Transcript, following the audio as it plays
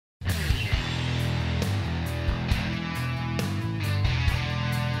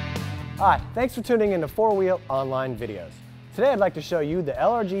Hi, thanks for tuning in to 4-Wheel Online Videos. Today I'd like to show you the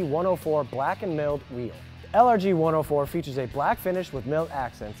LRG 104 Black and Milled Wheel. The LRG 104 features a black finish with milled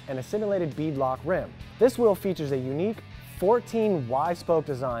accents and a simulated beadlock rim. This wheel features a unique 14 Y-spoke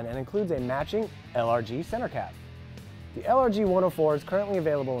design and includes a matching LRG center cap. The LRG 104 is currently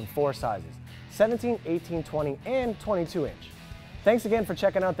available in 4 sizes, 17, 18, 20, and 22 inch. Thanks again for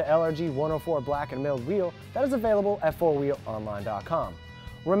checking out the LRG 104 Black and Milled Wheel that is available at 4wheelonline.com.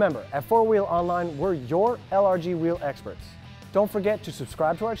 Remember, at 4Wheel Online, we're your LRG wheel experts. Don't forget to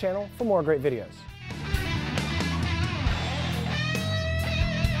subscribe to our channel for more great videos.